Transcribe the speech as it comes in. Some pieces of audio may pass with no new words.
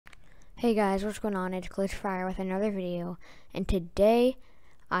Hey guys, what's going on? It's Glitchfire with another video, and today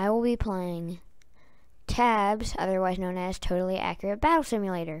I will be playing T.A.B.S, otherwise known as Totally Accurate Battle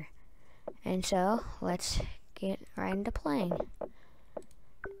Simulator. And so, let's get right into playing.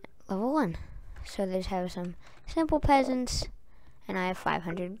 Level 1. So they just have some simple peasants, and I have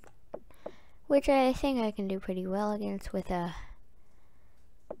 500, which I think I can do pretty well against with a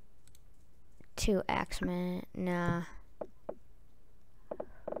 2 axemen. Nah.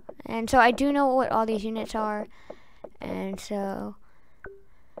 And so I do know what all these units are, and so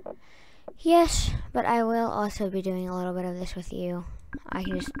yes, but I will also be doing a little bit of this with you. I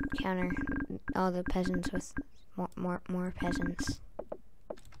can just counter all the peasants with more peasants.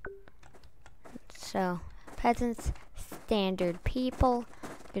 So peasants, standard people,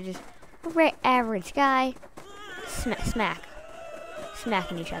 they're just a very average guy, smacking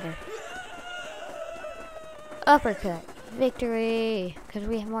each other. Uppercut. Victory, because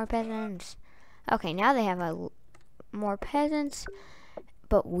we have more peasants. Okay, now they have more peasants,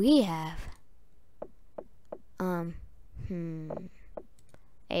 but we have a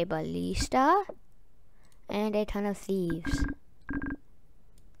ballista and a ton of thieves.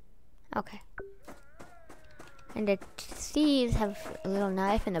 Okay, and the thieves have a little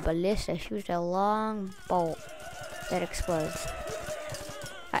knife, and the ballista shoots a long bolt that explodes.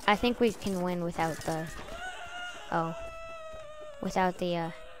 I think we can win without the without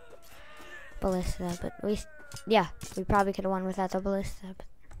the ballista, but we probably could have won without the ballista, but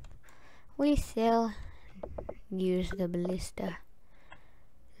we still use the ballista.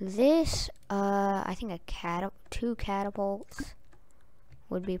 This I think two catapults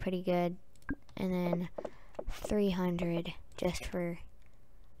would be pretty good, and then 300 just for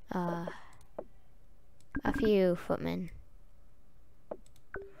a few footmen.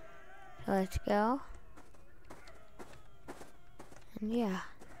 So let's go. Yeah.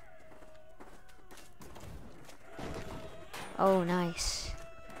 Oh, nice.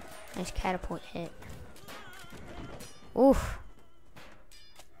 Nice catapult hit. Oof.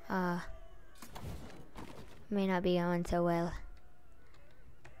 May not be going so well.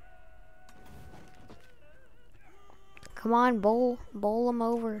 Come on, bowl them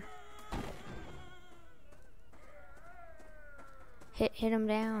over. Hit him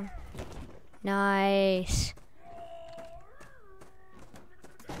down. Nice.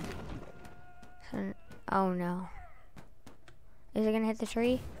 Oh no. Is it gonna hit the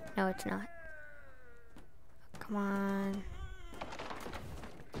tree? No, it's not. Come on.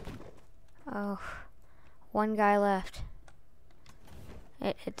 Oh. One guy left.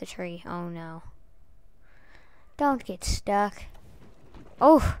 It hit the tree. Oh no. Don't get stuck.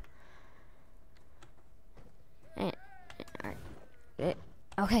 Oh!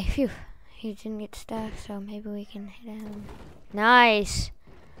 Okay, phew. He didn't get stuck, so maybe we can hit him. Nice!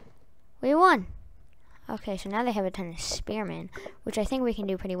 We won! Okay, so now they have a ton of spearmen, which I think we can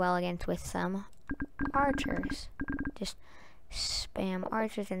do pretty well against with some archers. Just spam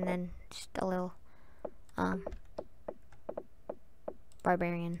archers and then just a little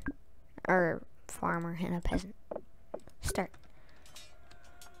barbarian or farmer and a peasant. Start.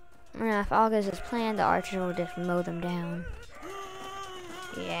 Now, if all goes as planned, the archers will just mow them down.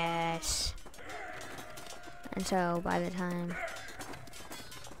 Yes. And so by the time,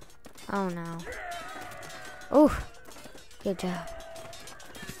 oh no. Oh, good job.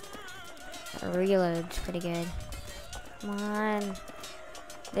 The reload's pretty good. Come on.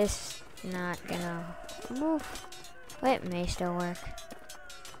 This is not gonna move. It may still work.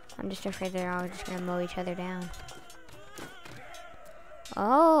 I'm just afraid they're all just gonna mow each other down.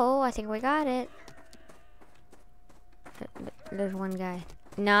 Oh, I think we got it. There's one guy.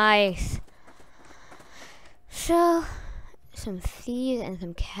 Nice. So, some thieves and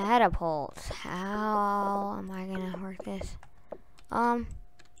some catapults. How am I gonna work this? One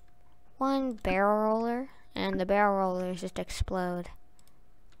barrel roller, and the barrel rollers just explode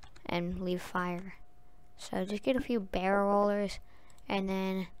and leave fire. So just get a few barrel rollers, and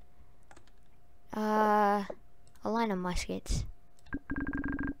then a line of muskets.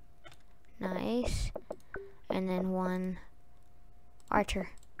 Nice. And then one archer.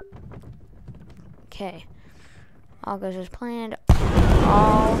 Okay. All goes as planned.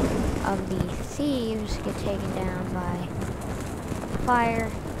 All of the thieves get taken down by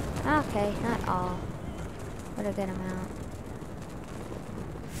fire. Okay, not all, but a good amount.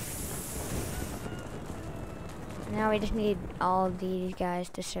 Now we just need all of these guys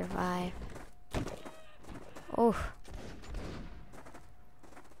to survive. Oof.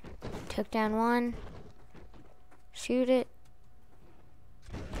 Took down one. Shoot it.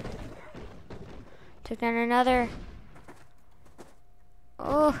 Took down another.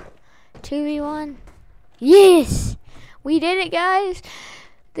 Oh, 2v1. Yes! We did it, guys!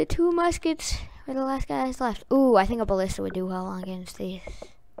 The 2 muskets are the last guys left. Ooh, I think a ballista would do well against these.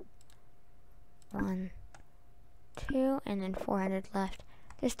 1, 2, and then 400 left.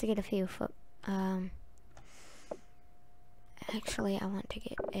 Just to get a few foot. Actually, I want to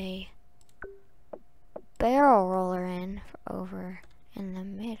get a barrel roller in over in the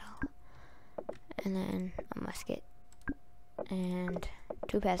middle. And then a musket. And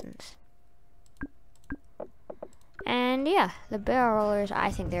 2 peasants. And yeah, the barrel rollers,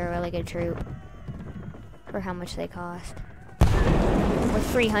 I think they're a really good troop for how much they cost. With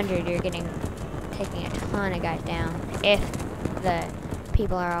 300, you're taking a ton of guys down if the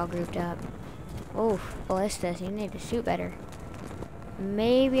people are all grouped up. Oof, ballistas, you need to shoot better.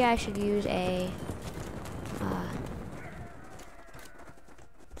 Maybe I should use a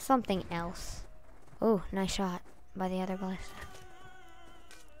something else. Oh, nice shot by the other ballista.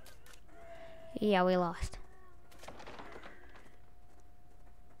 Yeah, we lost.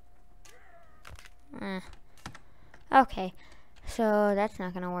 Okay, so that's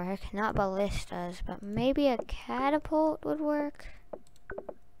not gonna work. Not ballistas, but maybe a catapult would work.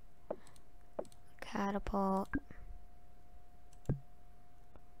 Catapult.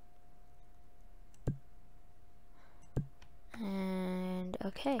 And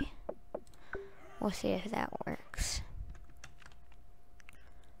okay, we'll see if that works.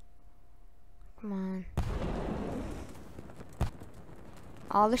 Come on.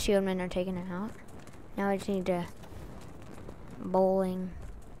 All the shieldmen are taken out. Now I just need to bowling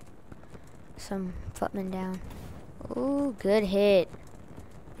some footmen down. Ooh, good hit.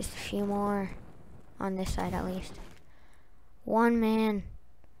 Just a few more on this side at least. 1 man.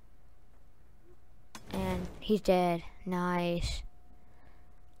 And he's dead. Nice.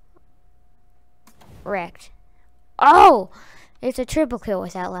 Wrecked. Oh! It's a triple kill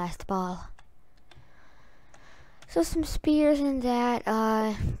with that last ball. So some spears and that.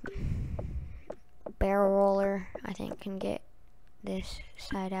 Barrel roller, I think, can get this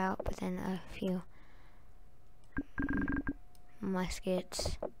side out, but then a few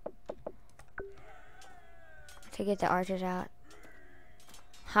muskets to get the archers out.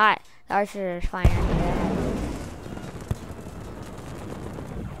 Hot. The archers are firing.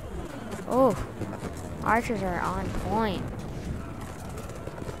 Oh, archers are on point.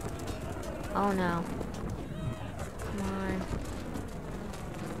 Oh no. Come on.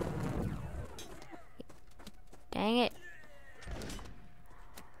 Dang it.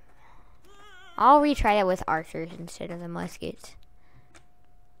 I'll retry that with archers instead of the muskets.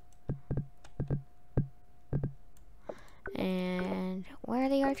 And where are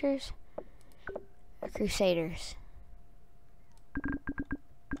the archers? Crusaders.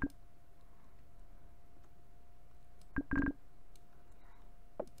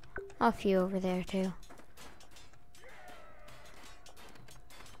 A few over there too.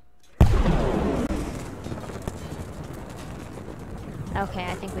 Okay,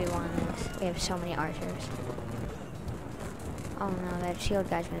 I think we won this. We have so many archers. Oh no, that shield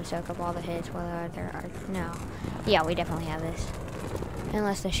guy's gonna soak up all the hits while the other archers. No. Yeah, we definitely have this.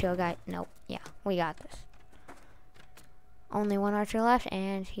 Unless the shield guy. Nope. Yeah, we got this. Only 1 archer left,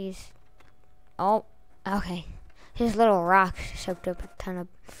 and he's. Oh, okay. His little rock soaked up a ton of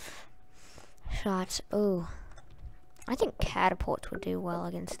shots. Ooh. I think catapults would do well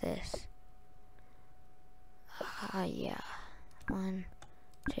against this. Yeah. 1,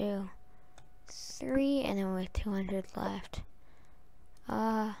 2, 3, and then with 200 left.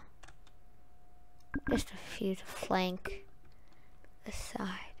 Just a few to flank the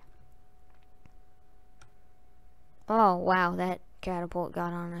side. Oh wow, that catapult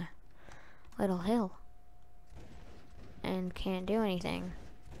got on a little hill and can't do anything.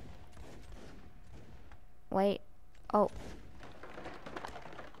 Wait. Oh.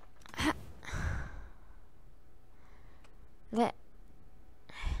 That.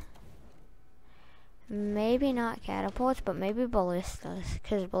 Maybe not catapults, but maybe ballistas,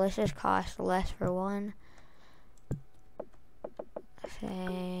 because ballistas cost less for 1.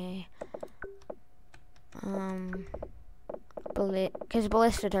 Say, because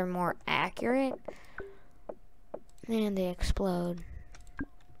ballistas are more accurate, and they explode.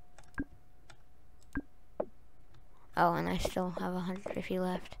 Oh, and I still have 150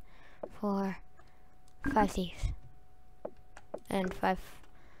 left for 5 thieves. And 5,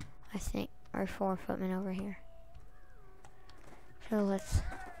 I think, or 4 footmen over here. So let's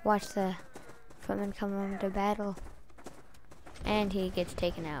watch the footman come into battle. And he gets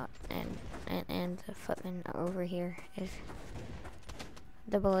taken out. And the footman over here is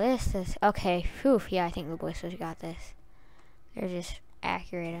the ballistas. Okay, phew, yeah, I think the ballistas got this. They're just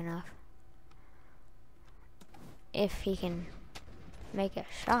accurate enough. if he can make a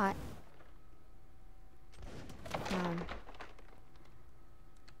shot.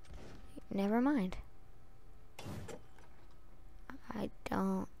 Never mind. I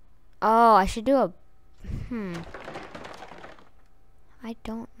don't. Oh, I should do a. I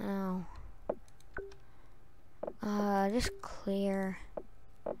don't know. Just clear.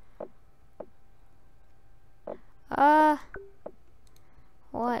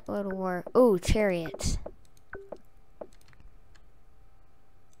 What would work? Ooh, chariots.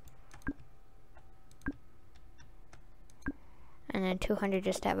 And then 200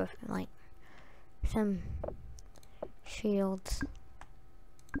 just to have like some shields.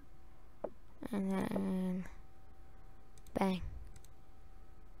 And then bang.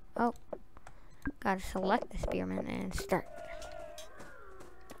 Oh, gotta select the spearman and start.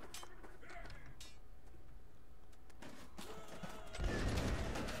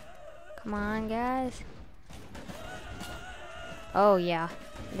 Come on, guys. Oh yeah,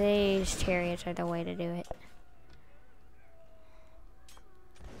 these chariots are the way to do it.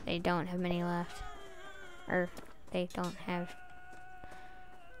 They don't have many left. Or they don't have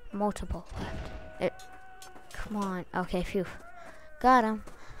multiple left. Come on. Okay, phew. Got him.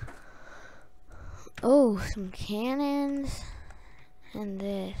 Oh, some cannons. And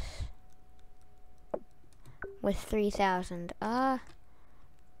this. With 3,000.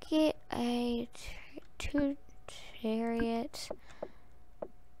 Get a 2 chariots.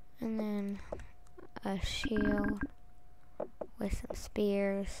 And then a shield. With some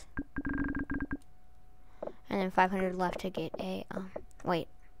spears. And then 500 left to get a, wait.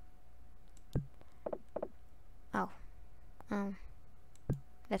 Oh.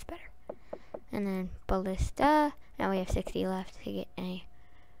 That's better. And then ballista. Now we have 60 left to get a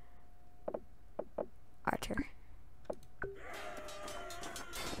archer.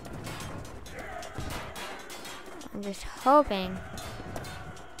 I'm just hoping.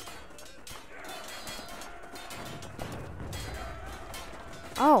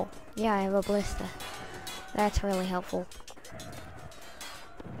 Oh, yeah, I have a ballista. That's really helpful.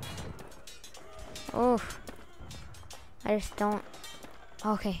 Oof. I just don't.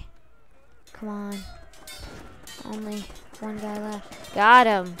 Okay. Come on. Only one guy left. Got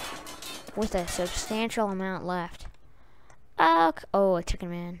him! With a substantial amount left. Oh, a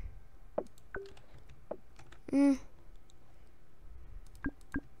chicken man.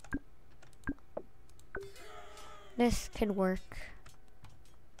 This could work.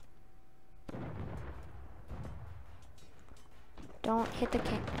 Don't hit the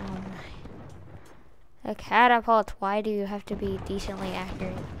oh my. The catapults, why do you have to be decently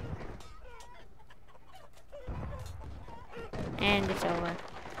accurate? And it's over.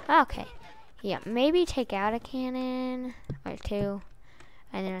 Okay. Yeah, maybe take out a cannon or 2.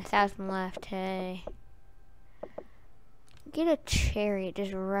 And then 1,000 left to get a chariot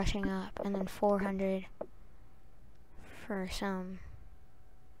just rushing up. And then 400 for some.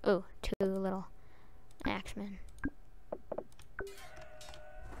 Ooh, 2 little axemen.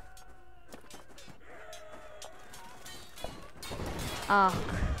 Oh,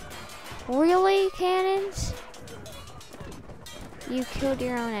 really, cannons? You killed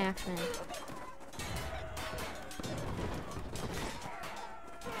your own axeman.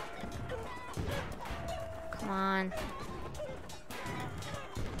 Come on.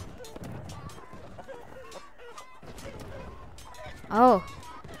 Oh,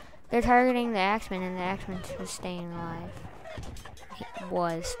 they're targeting the axeman, and the axeman was staying alive. He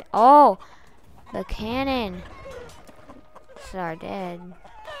was. Oh, the cannon. Are dead.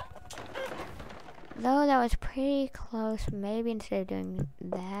 Though that was pretty close. Maybe instead of doing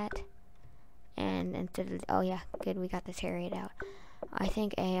that, and instead of, oh yeah, good, we got the chariot out. I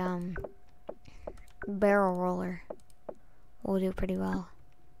think a barrel roller will do pretty well,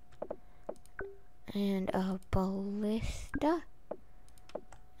 and a ballista,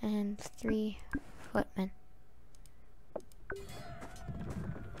 and 3 footmen.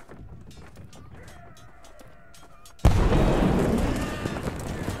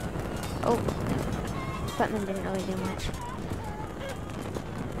 Oh, footman didn't really do much.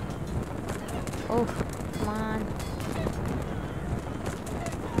 Oh, come on.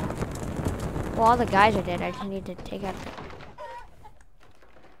 Well, all the guys are dead. I just need to take out the...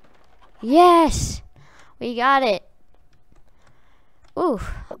 Yes! We got it! Ooh,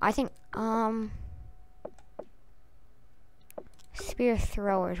 I think, spear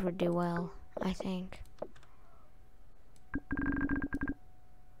throwers would do well, I think.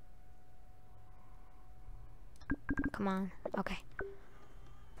 Come on. Okay.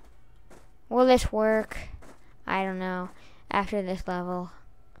 Will this work? I don't know. After this level,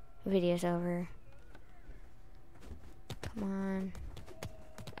 video's over. Come on.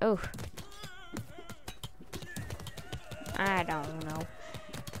 Oh. I don't know.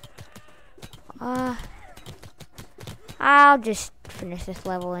 I'll just finish this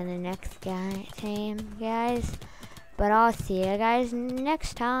level in the next time, guys. But I'll see you guys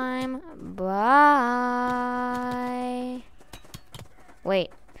next time. Bye.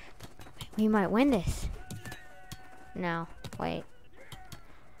 Wait. We might win this. No. Wait.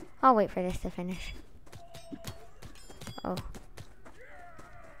 I'll wait for this to finish. Oh.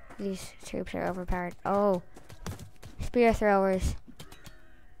 These troops are overpowered. Oh. Spear throwers.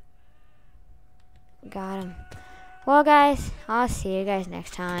 Got him. Well, guys, I'll see you guys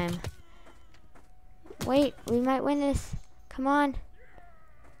next time. Wait, we might win this. Come on.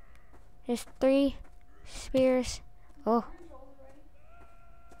 There's 3 spears. Oh.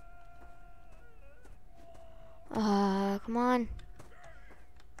 Come on.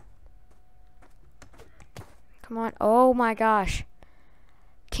 Come on. Oh my gosh.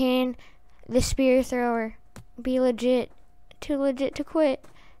 Can the spear thrower be legit? Too legit to quit.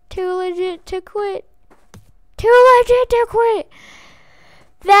 Too legit to quit. Too legit to quit.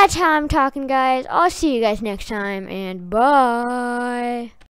 That's how I'm talking, guys. I'll see you guys next time, and bye.